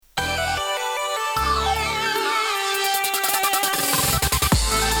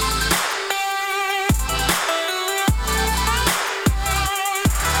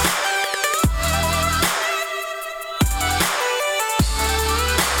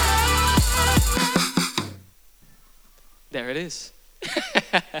There it is.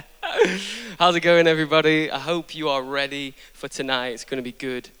 How's it going, everybody? I hope you are ready for tonight. It's going to be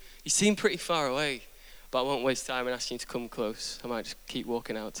good. You seem pretty far away, but I won't waste time in asking you to come close. I might just keep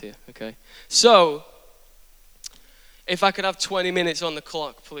walking out to you, okay? So, if I could have 20 minutes on the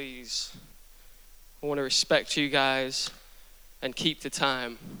clock, please. I want to respect you guys and keep the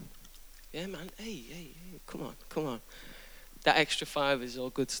time. Yeah, man. Hey, come on. That extra 5 is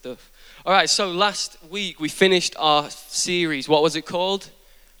all good stuff. All right, so last week we finished our series. What was it called?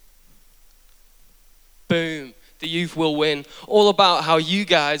 Boom. The youth will win. All about how you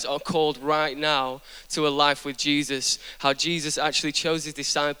guys are called right now to a life with Jesus. How Jesus actually chose his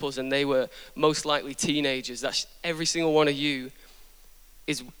disciples and they were most likely teenagers. That's every single one of you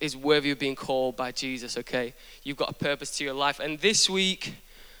is worthy of being called by Jesus, okay? You've got a purpose to your life. And this week,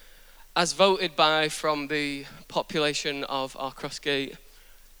 as voted by from the population of our Crossgate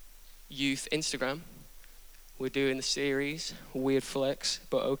youth Instagram, we're doing the series, Weird Flex,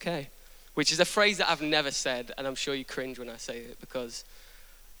 but okay. Which is a phrase that I've never said, and I'm sure you cringe when I say it because,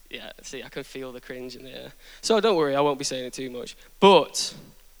 yeah, see, I can feel the cringe in the air. So don't worry, I won't be saying it too much. But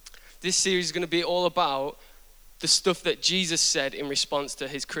this series is going to be all about the stuff that Jesus said in response to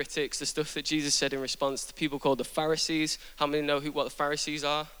his critics, the stuff that Jesus said in response to people called the Pharisees. How many know what the Pharisees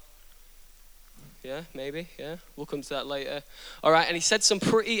are? Yeah, maybe, yeah. We'll come to that later. All right, and he said some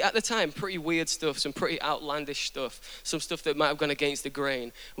pretty weird stuff, some pretty outlandish stuff, some stuff that might have gone against the grain.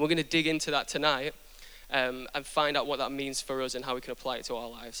 And we're going to dig into that tonight and find out what that means for us and how we can apply it to our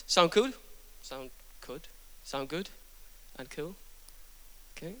lives. Sound good? Sound good? And cool?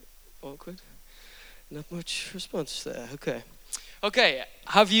 Okay, awkward. Not much response there, okay. Okay,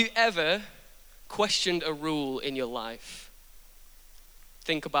 have you ever questioned a rule in your life?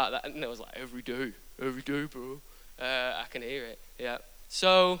 Think about that. And it was like, every day, bro. I can hear it, yeah.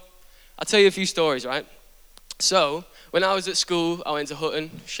 So, I'll tell you a few stories, right? So, when I was at school, I went to Hutton.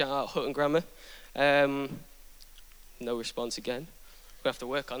 Shout out Hutton Grammar. No response again. We have to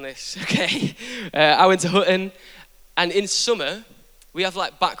work on this, okay? I went to Hutton, and in summer, we have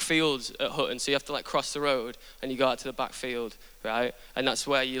like back fields at Hutton, so you have to like cross the road and you go out to the back field, right? And that's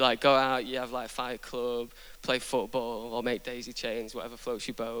where you like go out, you have like fight club, play football, or make daisy chains, whatever floats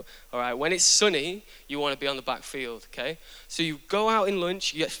your boat. All right, when it's sunny, you want to be on the back field, okay? So you go out in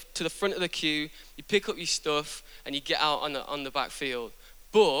lunch, you get to the front of the queue, you pick up your stuff, and you get out on the back field.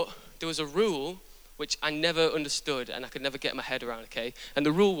 But there was a rule which I never understood and I could never get my head around, okay? And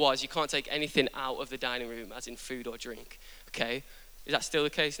the rule was you can't take anything out of the dining room, as in food or drink, okay? Is that still the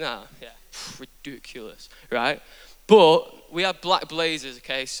case now? Yeah, ridiculous, right? But we had black blazers,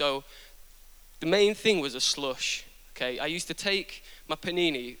 okay? So the main thing was a slush, okay? I used to take my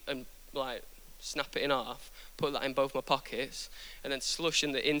panini and like snap it in half, put that in both my pockets, and then slush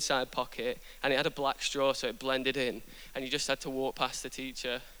in the inside pocket, and it had a black straw so it blended in, and you just had to walk past the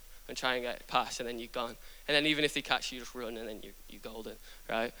teacher and try and get it past, and then you're gone. And then even if they catch you, just run, and then you're golden,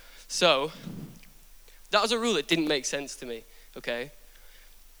 right? So that was a rule that didn't make sense to me, okay?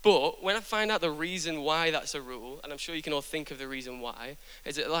 But when I find out the reason why that's a rule, and I'm sure you can all think of the reason why,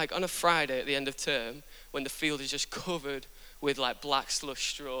 is it like on a Friday at the end of term when the field is just covered with like black slush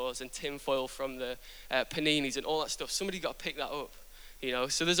straws and tinfoil from the paninis and all that stuff, somebody got to pick that up, you know?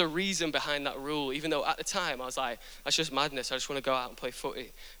 So there's a reason behind that rule, even though at the time I was like, that's just madness, I just want to go out and play footy,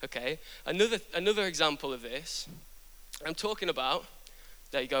 okay? Another example of this, I'm talking about,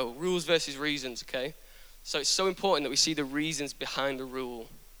 there you go, rules versus reasons, okay? So it's so important that we see the reasons behind the rule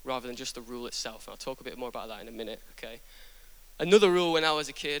rather than just the rule itself. And I'll talk a bit more about that in a minute, okay? Another rule when I was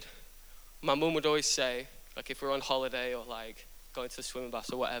a kid, my mum would always say, like if we're on holiday or like going to the swimming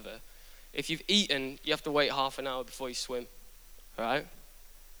baths or whatever, if you've eaten, you have to wait half an hour before you swim, all right?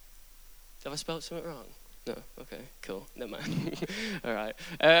 Have I spelled something wrong? No, okay, cool, never mind. All right,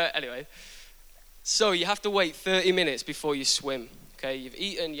 anyway. So you have to wait 30 minutes before you swim, okay? You've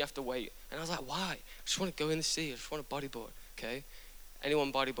eaten, you have to wait. And I was like, why? I just want to go in the sea, I just want to bodyboard, okay?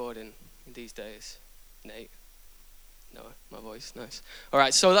 Anyone bodyboarding these days? Nate? No, my voice, nice. All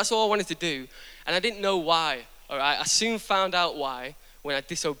right, so that's all I wanted to do. And I didn't know why, all right? I soon found out why when I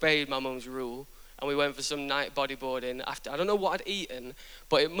disobeyed my mum's rule and we went for some night bodyboarding. After I don't know what I'd eaten,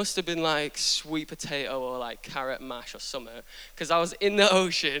 but it must have been like sweet potato or like carrot mash or something. Because I was in the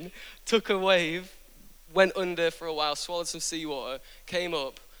ocean, took a wave, went under for a while, swallowed some seawater, came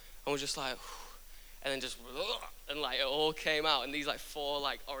up, and was just like, and then just, and like it all came out, and these like 4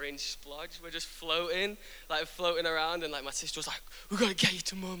 like orange splodges were just floating around, and like my sister was like, we gotta get you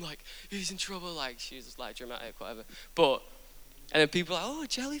to mum, like he's in trouble, like she was just like dramatic, whatever. But And then people are like, oh,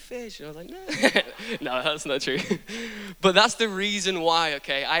 jellyfish. And I was like, no. No, that's not true. But that's the reason why,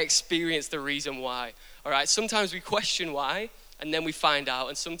 okay? I experienced the reason why. All right, sometimes we question why, and then we find out.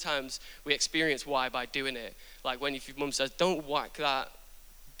 And sometimes we experience why by doing it. Like when if your mum says, don't whack that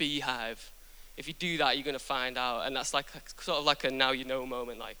beehive. If you do that, you're going to find out. And that's like sort of like a now you know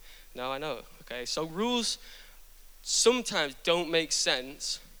moment. Like, now I know, okay? So rules sometimes don't make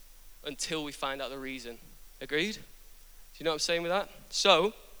sense until we find out the reason. Agreed? Do you know what I'm saying with that?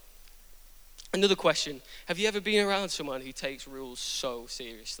 So, another question. Have you ever been around someone who takes rules so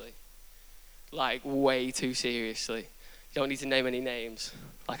seriously? Like, way too seriously. You don't need to name any names.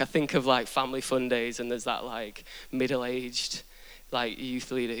 Like, I think of, like, family fun days, and there's that, like, middle-aged, like,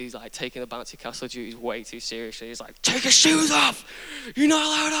 youth leader who's, like, taking the bouncy castle duties way too seriously. He's like, take your shoes off! You're not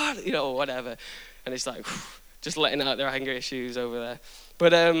allowed on! You know, or whatever. And it's like, just letting out their anger issues over there.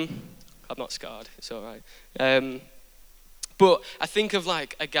 But, I'm not scarred. It's all right. But I think of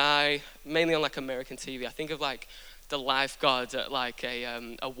like a guy, mainly on like American TV, I think of like the lifeguards at like a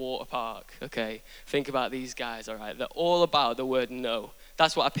water park, okay? Think about these guys, all right? They're all about the word no.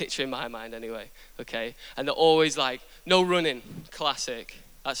 That's what I picture in my mind anyway, okay? And they're always like, no running, classic.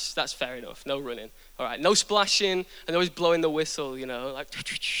 That's fair enough, no running, all right? No splashing, and they're always blowing the whistle, you know, like,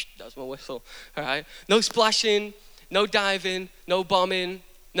 that's my whistle, all right? No splashing, no diving, no bombing,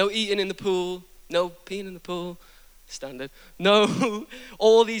 no eating in the pool, no peeing in the pool. Standard. No,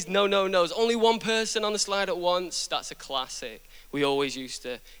 all these no's. Only one person on the slide at once. That's a classic. We always used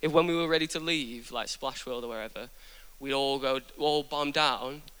to, if when we were ready to leave, like Splash World or wherever, we'd all bomb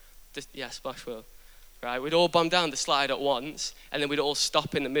down. Splash World. Right? We'd all bomb down the slide at once, and then we'd all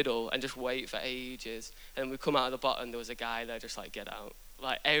stop in the middle and just wait for ages. And we'd come out of the bottom, there was a guy there just like, get out.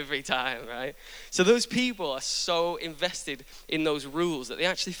 Like every time, right? So those people are so invested in those rules that they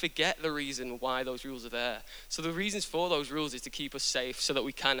actually forget the reason why those rules are there. So the reasons for those rules is to keep us safe so that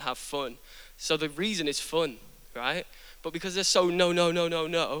we can have fun. So the reason is fun, right? But because they're so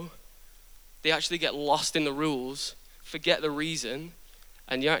no, they actually get lost in the rules, forget the reason,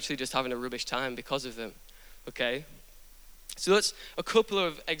 and you're actually just having a rubbish time because of them, okay? So that's a couple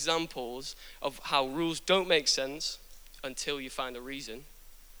of examples of how rules don't make sense until you find a reason.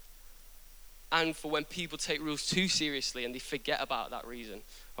 And for when people take rules too seriously and they forget about that reason,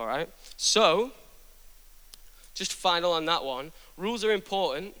 all right? So, just final on that one, rules are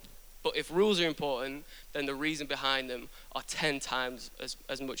important, but if rules are important, then the reason behind them are 10 times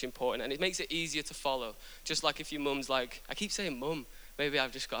as much important, and it makes it easier to follow. Just like if your mum's like, I keep saying mum, maybe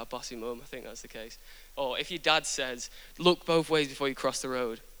I've just got a bossy mum, I think that's the case. Or if your dad says, look both ways before you cross the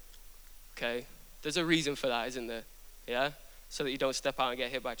road, okay? There's a reason for that, isn't there? Yeah? So that you don't step out and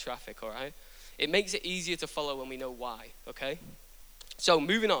get hit by traffic, all right? It makes it easier to follow when we know why, okay? So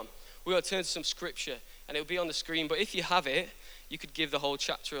moving on, we're going to turn to some scripture, and it'll be on the screen, but if you have it, you could give the whole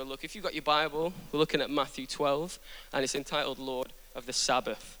chapter a look. If you've got your Bible, we're looking at Matthew 12, and it's entitled Lord of the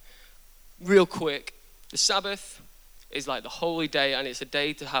Sabbath. Real quick, the Sabbath is like the holy day, and it's a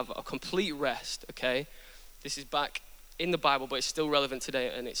day to have a complete rest, okay? This is back in the Bible, but it's still relevant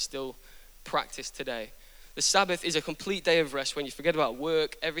today, and it's still practiced today. The Sabbath is a complete day of rest when you forget about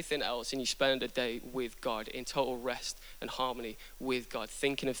work, everything else, and you spend a day with God in total rest and harmony with God,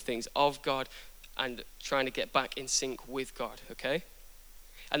 thinking of things of God and trying to get back in sync with God, okay?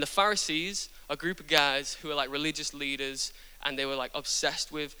 And the Pharisees are a group of guys who are like religious leaders, and they were like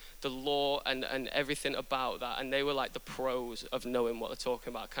obsessed with the law and everything about that, and they were like the pros of knowing what they're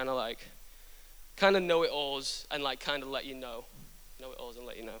talking about, kind of know-it-alls and like kind of let you know. Know-it-alls and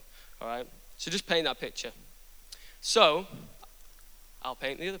let you know, all right? So just paint that picture. So, I'll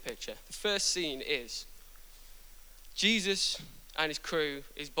paint the other picture. The first scene is Jesus and his crew,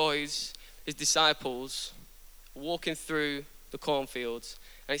 his boys, his disciples, walking through the cornfields.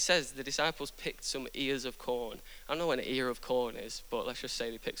 And it says the disciples picked some ears of corn. I don't know what an ear of corn is, but let's just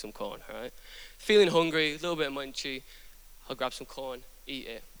say they picked some corn, all right? Feeling hungry, a little bit munchy, I'll grab some corn, eat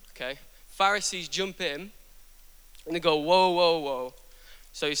it, okay? Pharisees jump in, and they go, whoa.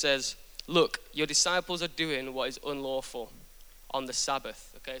 So he says, look, your disciples are doing what is unlawful on the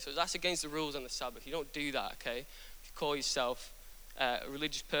Sabbath, okay? So that's against the rules on the Sabbath. You don't do that, okay? If you call yourself a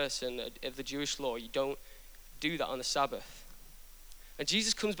religious person of the Jewish law, you don't do that on the Sabbath. And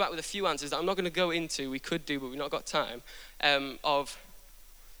Jesus comes back with a few answers that I'm not going to go into. We could do, but we've not got time, of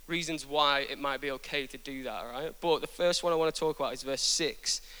reasons why it might be okay to do that, all right? But the first one I want to talk about is verse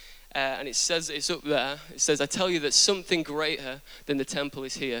 6. And it says, it's up there. It says, I tell you that something greater than the temple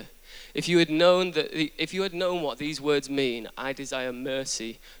is here. If you had known what these words mean, I desire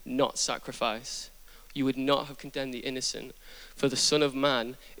mercy, not sacrifice, you would not have condemned the innocent, for the Son of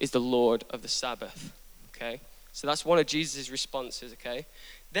Man is the Lord of the Sabbath. Okay? So that's one of Jesus' responses, okay?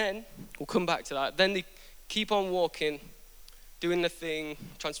 Then, we'll come back to that. Then they keep on walking, doing the thing,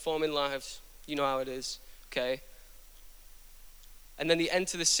 transforming lives. You know how it is, okay? And then they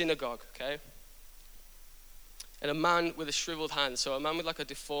enter the synagogue, okay? And a man with a shriveled hand, so a man with like a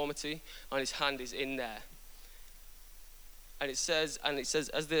deformity on his hand is in there. And it says,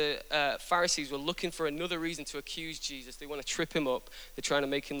 as the Pharisees were looking for another reason to accuse Jesus, they want to trip him up, they're trying to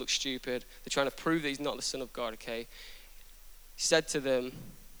make him look stupid, they're trying to prove that he's not the Son of God, okay? He said to them,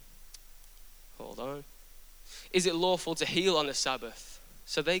 hold on, is it lawful to heal on the Sabbath?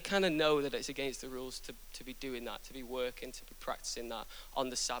 So they kind of know that it's against the rules to be doing that, to be working, to be practicing that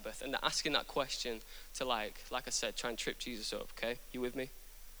on the Sabbath. And they're asking that question to like I said, try and trip Jesus up, okay? You with me?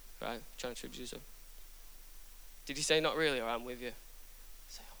 Right? Trying to trip Jesus up. Did he say not really, or I'm with you?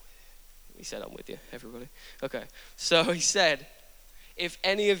 Say I'm with you. He said I'm with you, everybody. Okay. So he said, if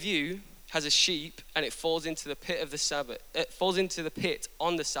any of you has a sheep and it falls into the pit of the Sabbath, it falls into the pit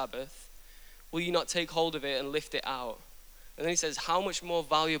on the Sabbath, will you not take hold of it and lift it out? And then he says, how much more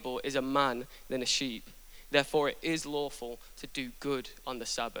valuable is a man than a sheep? Therefore, it is lawful to do good on the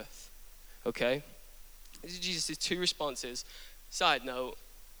Sabbath. Okay? These are Jesus' two responses. Side note,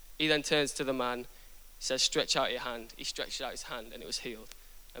 he then turns to the man. He says, stretch out your hand. He stretched out his hand and it was healed.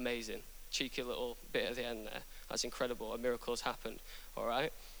 Amazing. Cheeky little bit at the end there. That's incredible. A miracle has happened. All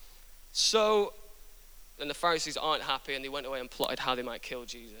right? So, and the Pharisees aren't happy and they went away and plotted how they might kill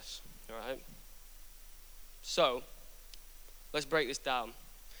Jesus. All right? So, let's break this down.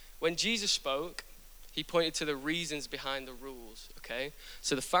 When Jesus spoke, he pointed to the reasons behind the rules, okay?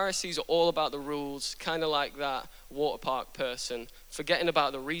 So the Pharisees are all about the rules, kind of like that water park person, forgetting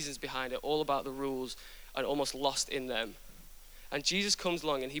about the reasons behind it, all about the rules, and almost lost in them. And Jesus comes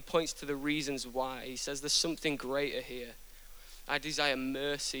along and he points to the reasons why. He says there's something greater here. I desire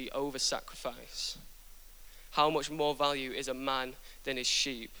mercy over sacrifice. How much more value is a man than his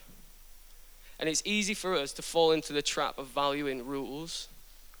sheep? And it's easy for us to fall into the trap of valuing rules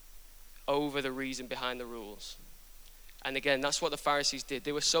over the reason behind the rules. And again, that's what the Pharisees did.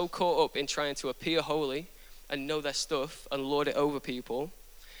 They were so caught up in trying to appear holy and know their stuff and lord it over people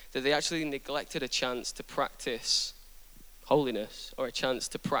that they actually neglected a chance to practice holiness, or a chance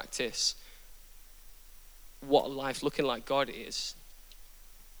to practice what life looking like God is.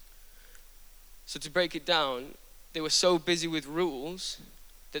 So to break it down, they were so busy with rules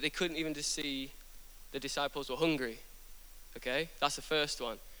that they couldn't even just see the disciples were hungry. Okay, that's the first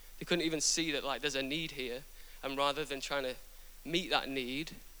one. They couldn't even see that like there's a need here, and rather than trying to meet that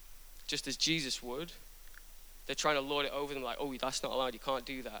need, just as Jesus would, they're trying to lord it over them like, oh, that's not allowed, you can't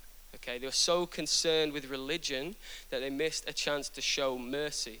do that. Okay, they were so concerned with religion that they missed a chance to show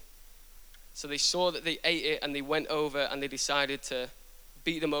mercy. So they saw that they ate it and they went over and they decided to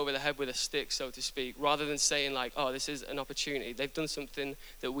beat them over the head with a stick, so to speak, rather than saying like, oh, this is an opportunity. They've done something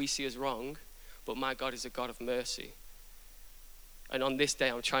that we see as wrong, but my God is a God of mercy. And on this day,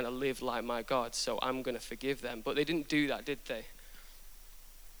 I'm trying to live like my God, so I'm going to forgive them. But they didn't do that, did they?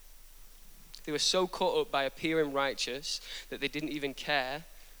 They were so caught up by appearing righteous that they didn't even care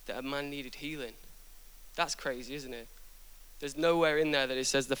that a man needed healing. That's crazy, isn't it? There's nowhere in there that it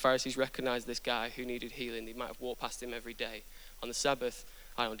says the Pharisees recognized this guy who needed healing. They might have walked past him every day. On the Sabbath,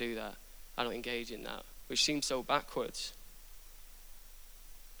 I don't do that. I don't engage in that, which seems so backwards.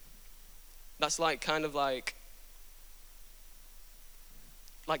 That's like kind of like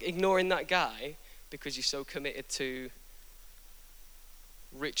ignoring that guy because you're so committed to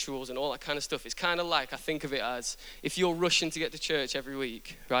rituals and all that kind of stuff. It's kind of like, I think of it as if you're rushing to get to church every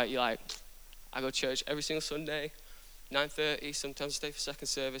week, right? You're like, I go to church every single Sunday, 9:30, sometimes I stay for second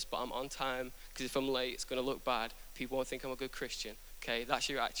service, but I'm on time because if I'm late, it's going to look bad. People won't think I'm a good Christian. Okay, that's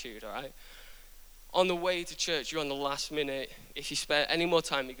your attitude, all right? On the way to church, you're on the last minute. If you spare any more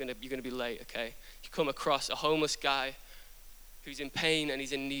time, you're going to be late, okay? You come across a homeless guy who's in pain and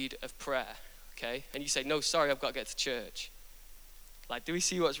he's in need of prayer, okay? And you say, no, sorry, I've got to get to church. Like, do we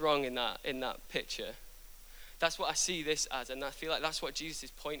see what's wrong in that picture? That's what I see this as, and I feel like that's what Jesus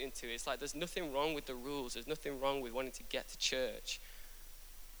is pointing to. It's like there's nothing wrong with the rules. There's nothing wrong with wanting to get to church.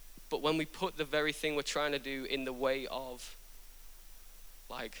 But when we put the very thing we're trying to do in the way of,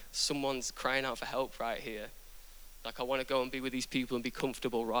 like, someone's crying out for help right here. Like, I want to go and be with these people and be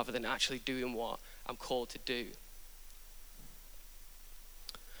comfortable rather than actually doing what I'm called to do.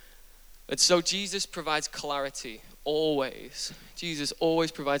 And so Jesus provides clarity, always. Jesus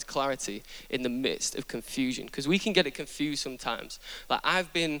always provides clarity in the midst of confusion, because we can get it confused sometimes. Like,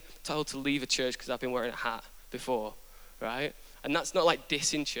 I've been told to leave a church because I've been wearing a hat before, right? And that's not like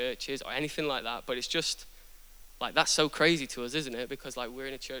dissing churches or anything like that, but it's just like, that's so crazy to us, isn't it? Because like, we're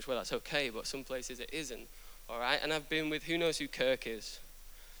in a church where that's okay, but some places it isn't, all right? And I've been with, who knows who Kirk is?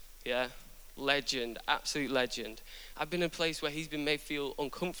 Yeah, legend, absolute legend. I've been in a place where he's been made feel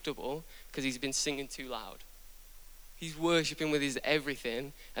uncomfortable because he's been singing too loud. He's worshiping with his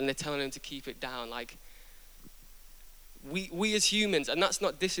everything, and they're telling him to keep it down. Like, we as humans, and that's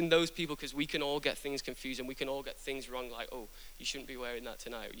not dissing those people, because we can all get things confused and we can all get things wrong, like, oh, you shouldn't be wearing that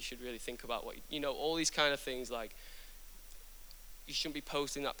tonight. You should really think about what, all these kind of things, like, you shouldn't be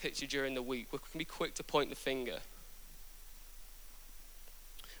posting that picture during the week. We can be quick to point the finger.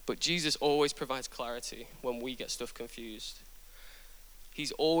 But Jesus always provides clarity when we get stuff confused.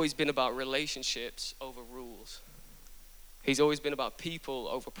 He's always been about relationships over rules. He's always been about people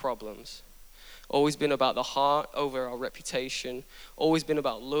over problems. Always been about the heart over our reputation. Always been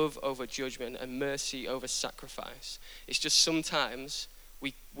about love over judgment and mercy over sacrifice. It's just sometimes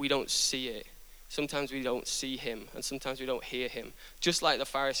we don't see it. Sometimes we don't see him, and sometimes we don't hear him. Just like the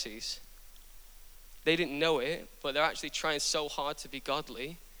Pharisees. They didn't know it, but they're actually trying so hard to be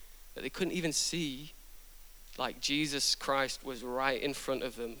godly that they couldn't even see, like, Jesus Christ was right in front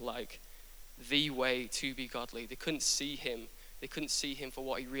of them, like the way to be godly. They couldn't see him. They couldn't see him for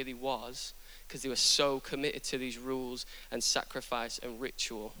what he really was, because they were so committed to these rules and sacrifice and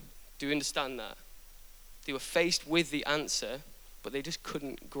ritual. Do you understand that? They were faced with the answer, but they just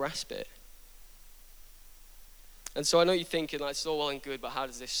couldn't grasp it. And so I know you're thinking, like, it's all well and good, but how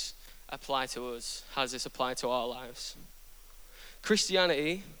does this apply to us? How does this apply to our lives?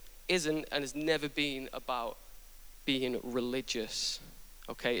 Christianity isn't and has never been about being religious.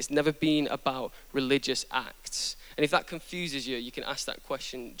 Okay, it's never been about religious acts. And if that confuses you, you can ask that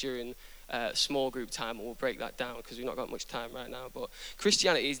question during small group time, and we'll break that down because we've not got much time right now. But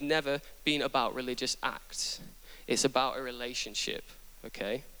Christianity has never been about religious acts. It's about a relationship,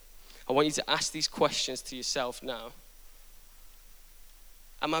 okay? I want you to ask these questions to yourself now.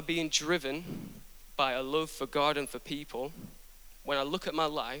 Am I being driven by a love for God and for people? When I look at my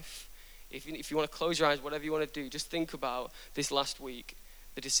life, if you want to close your eyes, whatever you want to do, just think about this last week.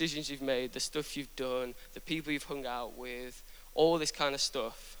 The decisions you've made, the stuff you've done, the people you've hung out with, all this kind of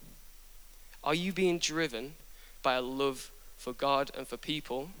stuff. Are you being driven by a love for God and for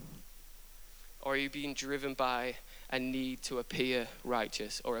people? Or are you being driven by a need to appear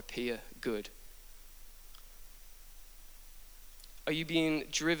righteous or appear good? Are you being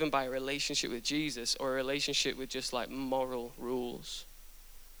driven by a relationship with Jesus or a relationship with just like moral rules?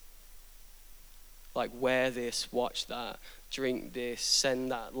 Like wear this, watch that, drink this,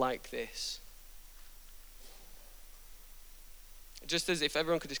 send that, like this. Just as if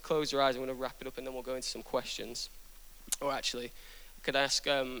everyone could just close their eyes, I'm going to wrap it up and then we'll go into some questions. Or actually, I could ask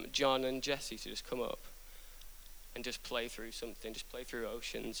John and Jesse to just come up and just play through something. Just play through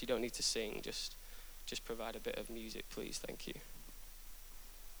Oceans. You don't need to sing. Just provide a bit of music, please. Thank you.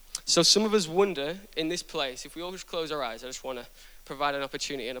 So some of us wonder in this place, if we all just close our eyes, I just want to provide an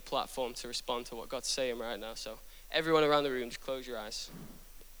opportunity and a platform to respond to what God's saying right now. So everyone around the room, just close your eyes.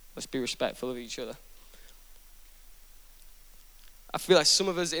 Let's be respectful of each other. I feel like some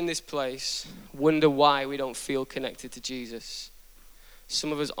of us in this place wonder why we don't feel connected to Jesus.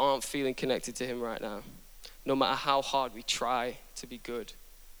 Some of us aren't feeling connected to him right now, no matter how hard we try to be good.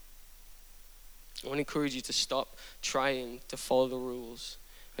 I want to encourage you to stop trying to follow the rules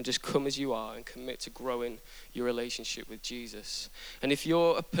and just come as you are and commit to growing your relationship with Jesus. And if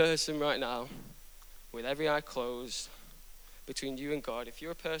you're a person right now, with every eye closed, between you and God, if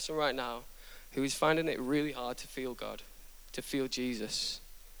you're a person right now who is finding it really hard to feel God, to feel Jesus,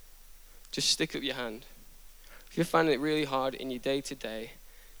 just stick up your hand. If you're finding it really hard in your day-to-day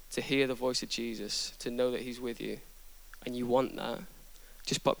to hear the voice of Jesus, to know that he's with you, and you want that,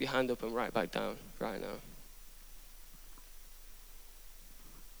 just pop your hand up and write back down right now.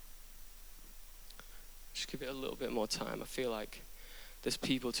 Just give it a little bit more time. I feel like there's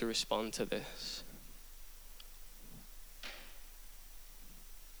people to respond to this.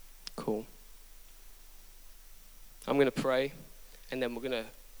 Cool. I'm going to pray, and then we're going to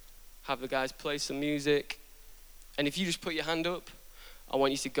have the guys play some music. And if you just put your hand up, I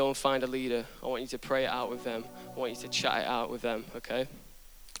want you to go and find a leader. I want you to pray it out with them. I want you to chat it out with them, okay?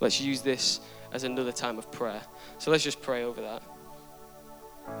 Let's use this as another time of prayer. So let's just pray over that.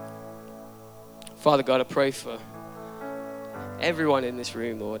 Father God, I pray for everyone in this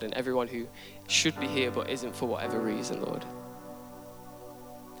room, Lord, and everyone who should be here but isn't for whatever reason, Lord.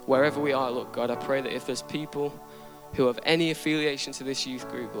 Wherever we are, Lord God, I pray that if there's people who have any affiliation to this youth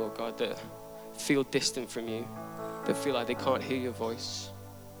group, Lord God, that feel distant from you, that feel like they can't hear your voice,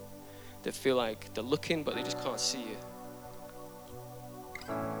 that feel like they're looking but they just can't see you.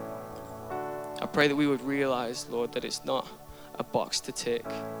 I pray that we would realize, Lord, that it's not a box to tick,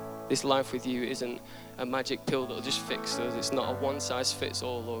 This life with you isn't a magic pill that'll just fix us. It's not a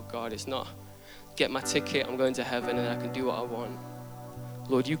one-size-fits-all, Lord God. It's not get my ticket, I'm going to heaven and I can do what I want.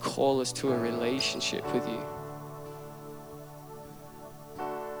 Lord, you call us to a relationship with you.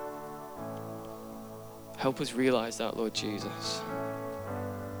 Help us realize that, Lord Jesus.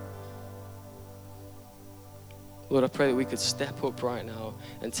 Lord, I pray that we could step up right now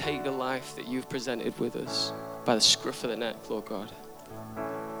and take the life that you've presented with us by the scruff of the neck, Lord God.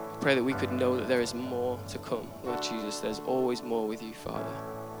 I pray that we could know that there is more to come, Lord Jesus. There's always more with you, Father.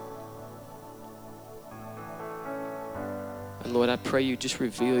 And Lord, I pray you just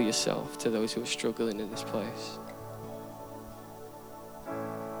reveal yourself to those who are struggling in this place.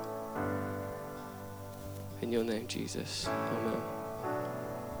 In your name, Jesus. Amen.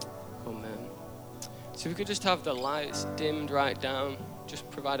 Amen. So we could just have the lights dimmed right down, just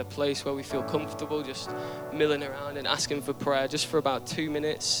provide a place where we feel comfortable, just milling around and asking for prayer just for about 2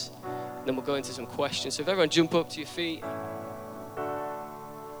 minutes. And then we'll go into some questions. So if everyone jump up to your feet.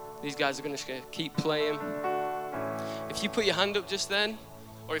 These guys are going to keep playing. If you put your hand up just then,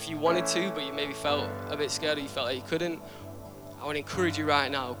 or if you wanted to, but you maybe felt a bit scared or you felt like you couldn't, I would encourage you right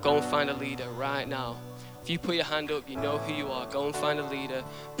now, go and find a leader right now. If you put your hand up, you know who you are. Go and find a leader,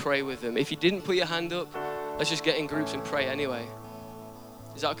 pray with them. If you didn't put your hand up, let's just get in groups and pray anyway.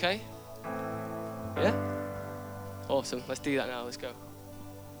 Is that okay? Yeah? Awesome. Let's do that now. Let's go.